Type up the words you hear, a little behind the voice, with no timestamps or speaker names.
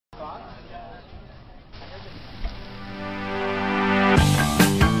Did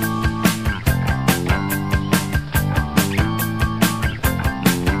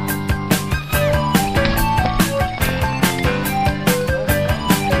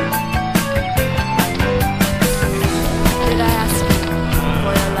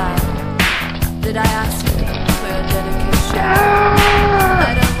I ask you for your dedication?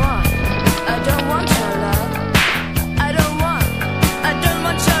 I don't want your love. I don't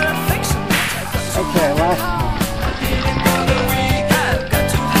want your affection. Okay, last one. I've got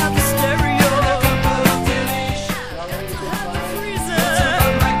to have the stereo.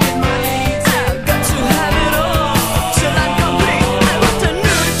 I've got to have it all till I'm complete. I want a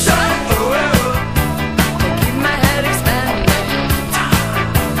new toy to keep my head expanding.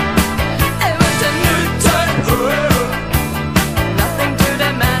 I want a new toy, nothing too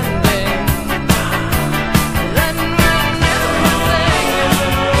demanding. Then when everything is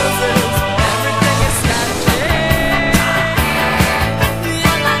in roses, everything is scanty.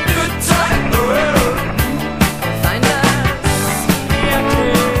 And a new toy find us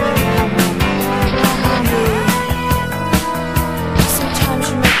empty. Sometimes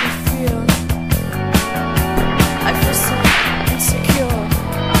you make me feel, I feel so insecure.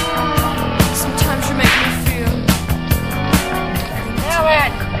 Sometimes you make me feel.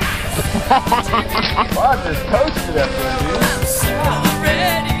 Wow, just toasted up there, dude. I'm sick of the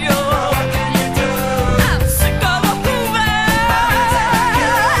radio. I'm sick of the movie.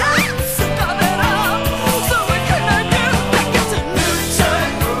 I'm sick of it all. So what can I do? I get a new toy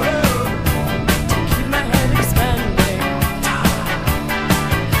to keep my head expanding.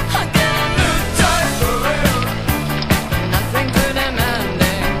 I get a new toy, nothing too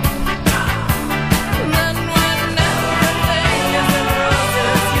demanding. And then when everything is in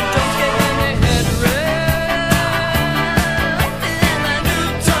roses, you don't get any headroom. And a new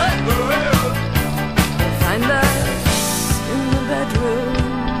toy find us in the bedroom.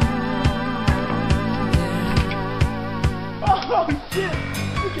 Oh shit!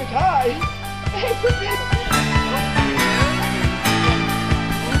 Look at high! Hey, put me in.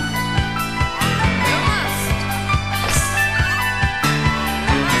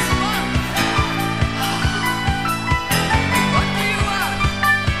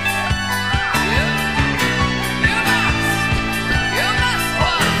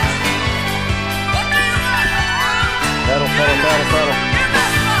 Pedal, pedal, pedal, pedal.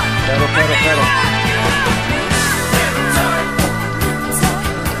 Pedal, pedal, pedal.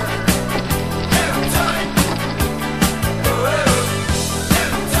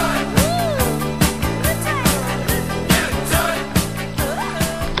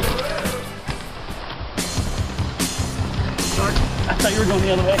 I thought you were going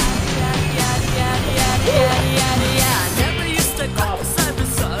the other way.